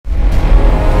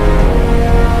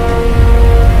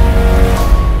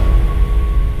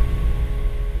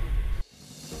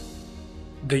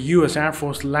The US Air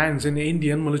Force lands in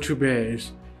Indian military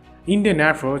base. Indian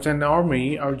Air Force and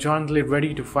Army are jointly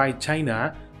ready to fight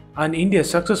China, and India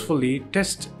successfully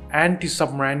tests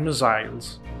anti-submarine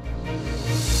missiles.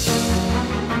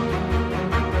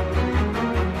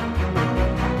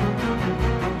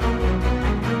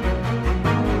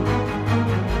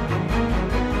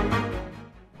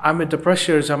 Amid the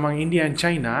pressures among India and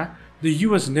China, the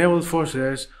US Naval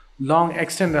forces, long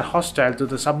extended hostile to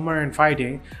the submarine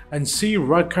fighting and sea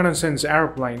reconnaissance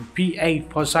aeroplane P-8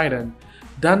 Poseidon,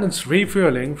 done its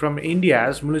refueling from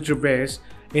India's military base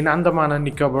in Andaman and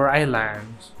Nicobar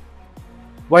Islands.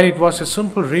 While it was a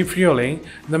simple refueling,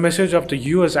 the message of the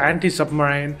US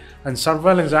anti-submarine and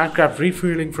surveillance aircraft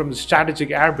refueling from the strategic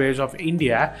airbase of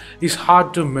India is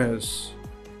hard to miss.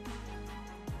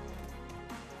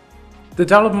 The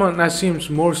development assumes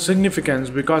more significance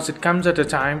because it comes at a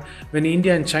time when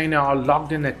India and China are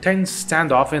locked in a tense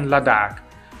standoff in Ladakh.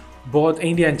 Both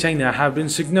India and China have been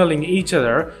signaling each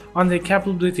other on their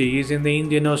capabilities in the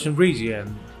Indian Ocean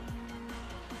region.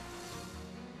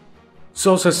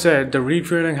 Sources said the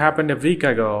refueling happened a week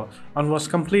ago and was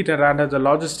completed under the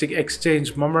Logistic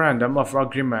Exchange Memorandum of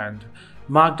Agreement,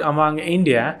 marked among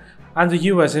India and the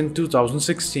US in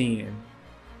 2016.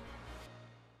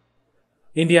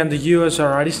 India and the US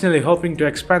are additionally hoping to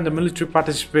expand the military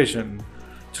participation.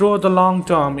 Throughout the long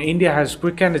term, India has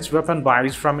quickened its weapon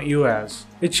buys from US.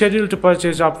 It's scheduled to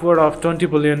purchase upward of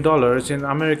 $20 billion in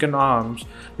American arms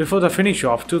before the finish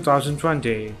of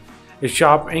 2020, a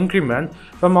sharp increment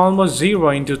from almost zero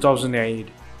in 2008,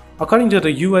 according to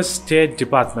the US State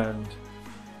Department.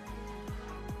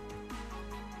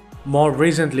 More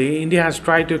recently, India has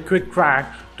tried to quick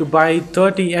track to buy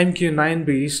 30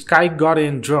 MQ-9B Sky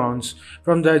Guardian drones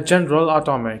from the General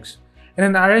Atomics, in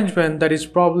an arrangement that is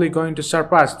probably going to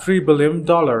surpass $3 billion,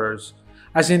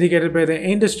 as indicated by the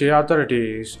industry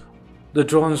authorities. The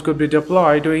drones could be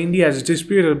deployed to India's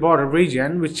disputed border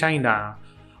region with China,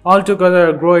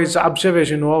 altogether grow its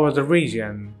observation over the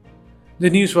region.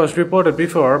 The news was reported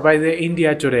before by the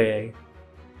India Today.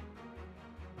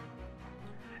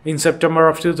 In September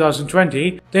of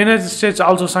 2020, the United States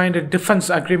also signed a defense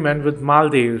agreement with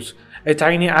Maldives, a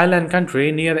tiny island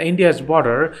country near India's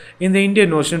border in the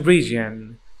Indian Ocean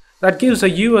region. That gives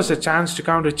the US a chance to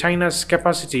counter China's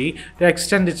capacity to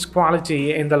extend its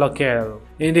quality in the locale.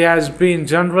 India has been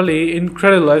generally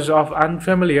incredulous of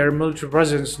unfamiliar military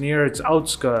presence near its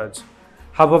outskirts,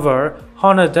 however,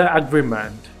 honored the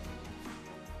agreement.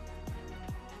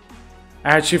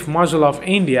 Air Chief Marshal of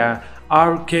India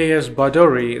R.K.S.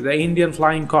 Bhadouri, the Indian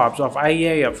Flying Corps of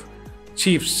IAF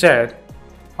chief, said,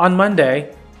 "On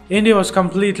Monday, India was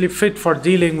completely fit for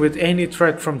dealing with any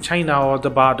threat from China or the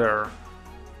border.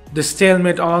 The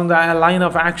stalemate along the line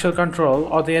of actual control,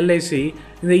 or the LAC,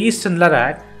 in the eastern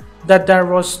Ladakh, that there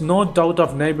was no doubt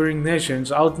of neighboring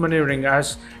nations outmaneuvering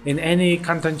us in any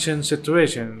contention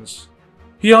situations."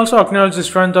 He also acknowledged the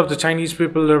strength of the Chinese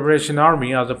People's Liberation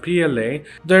Army, or the PLA.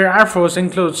 Their Air Force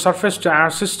includes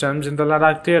surface-to-air systems in the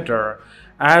Ladakh theater,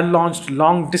 air-launched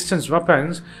long-distance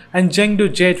weapons, and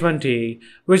Chengdu J-20,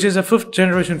 which is a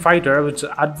fifth-generation fighter with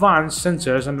advanced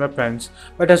sensors and weapons,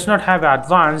 but does not have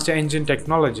advanced engine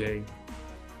technology.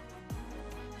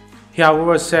 He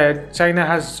however said, "China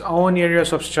has its own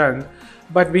areas of strength,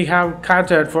 but we have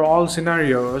catered for all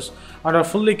scenarios and are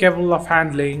fully capable of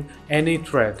handling any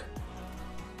threat."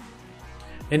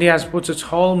 India has put its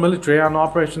whole military on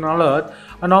Operation Alert,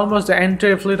 and almost the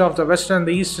entire fleet of the Western and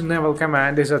the Eastern Naval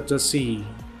Command is at the sea.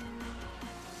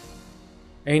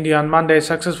 India on Monday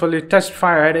successfully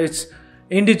test-fired its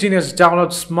indigenous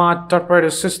developed smart torpedo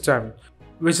system,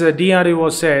 which the DRDO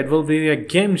said will be a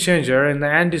game-changer in the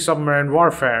anti-submarine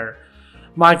warfare,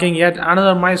 marking yet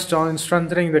another milestone in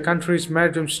strengthening the country's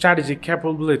maritime strategic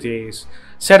capabilities,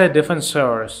 said a defense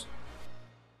source.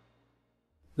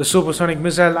 The supersonic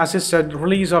missile-assisted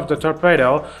release of the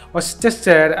torpedo was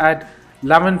tested at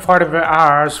 11:45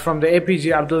 hours from the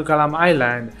APJ Abdul Kalam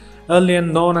Island, earlier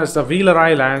known as the Wheeler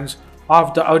Islands,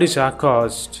 off the Odisha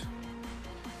coast.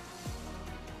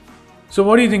 So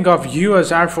what do you think of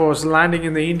US Air Force landing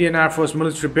in the Indian Air Force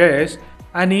military base?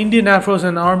 And Indian Air Force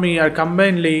and Army are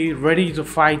combinedly ready to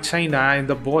fight China in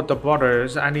both the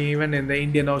borders and even in the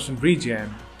Indian Ocean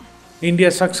region.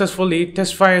 India successfully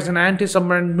test fires an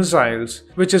anti-submarine missiles,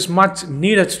 which is much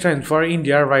needed strength for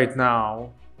India right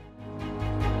now.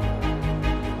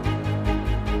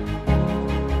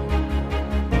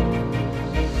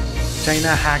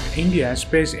 China hacked India's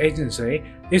space agency,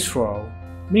 ISRO.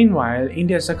 Meanwhile,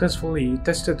 India successfully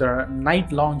tested their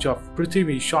night launch of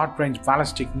Prithvi short-range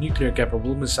ballistic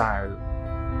nuclear-capable missile.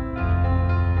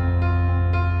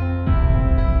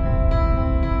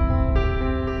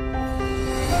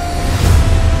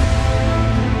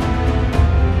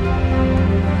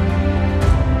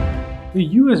 The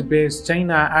US-based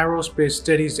China Aerospace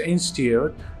Studies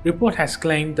Institute report has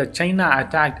claimed that China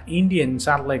attacked Indian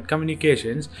satellite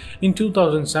communications in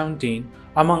 2017,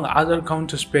 among other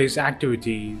counter-space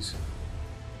activities.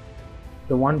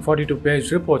 The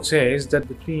 142-page report says that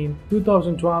between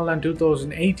 2012 and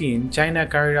 2018, China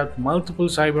carried out multiple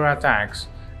cyber attacks,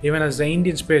 even as the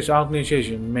Indian Space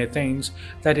Organization maintains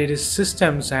that its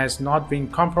systems has not been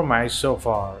compromised so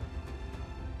far.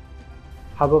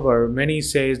 However, many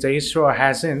say the ISRO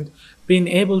hasn't been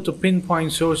able to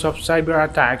pinpoint source of cyber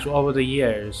attacks over the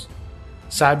years.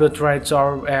 Cyber threats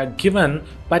are given,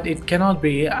 but it cannot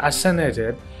be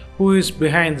ascertained who is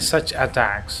behind such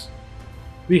attacks.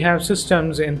 We have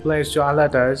systems in place to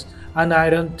alert us, and I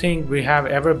don't think we have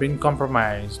ever been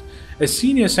compromised, a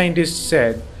senior scientist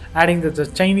said, adding that the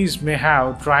Chinese may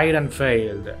have tried and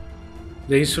failed.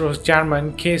 The ISRO's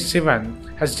chairman K.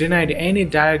 Sivan has denied any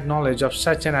direct knowledge of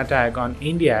such an attack on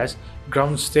India's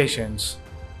ground stations.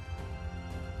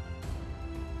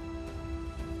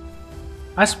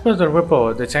 As per the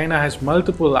report, China has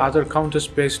multiple other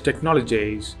counter-space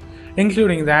technologies,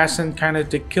 including the ascent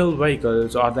kinetic kill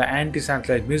vehicles or the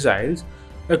anti-satellite missiles,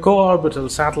 eco-orbital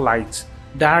satellites,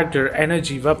 directed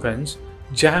energy weapons,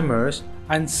 jammers,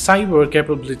 and cyber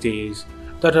capabilities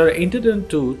that are intended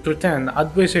to threaten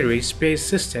adversary space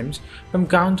systems from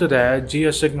ground to their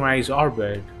geosynchronized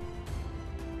orbit.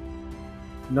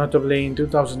 Notably, in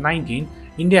 2019,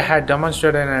 India had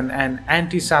demonstrated an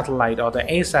anti-satellite or the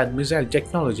ASAT missile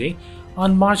technology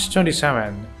on March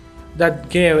 27 that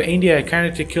gave India a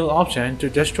kinetic kill option to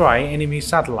destroy enemy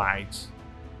satellites.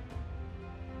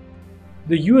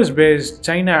 The US-based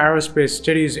China Aerospace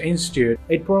Studies Institute,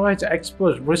 it provides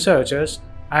expert researchers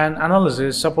and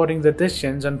analysis supporting the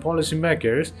decisions and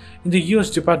policymakers in the US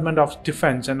Department of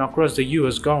Defense and across the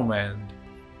US government.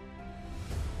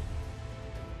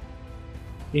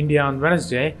 India on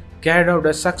Wednesday carried out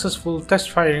a successful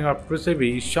test firing of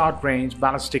Prithvi short-range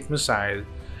ballistic missile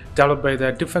developed by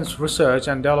the Defense Research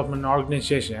and Development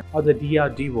Organization or the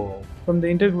DRDO from the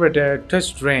integrated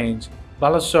test range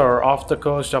Balasore off the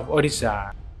coast of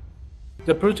Odisha.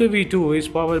 The Prithvi-2 is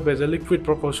powered by the liquid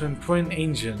propulsion twin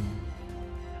engine.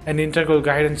 An integral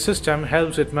guidance system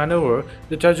helps it maneuver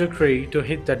the trajectory to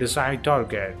hit the desired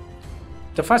target.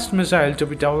 The first missile to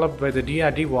be developed by the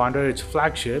DRDO under its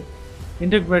flagship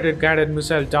Integrated Guided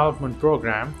Missile Development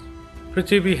Program,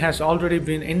 Prithvi has already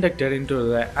been inducted into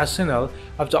the arsenal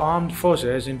of the armed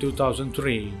forces in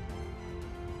 2003.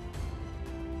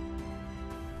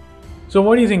 So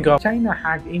what do you think of China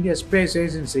hacked India's space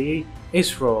agency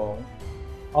ISRO?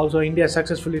 Also, India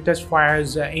successfully test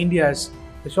fires India's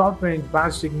short-range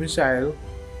ballistic missile,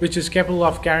 which is capable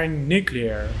of carrying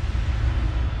nuclear.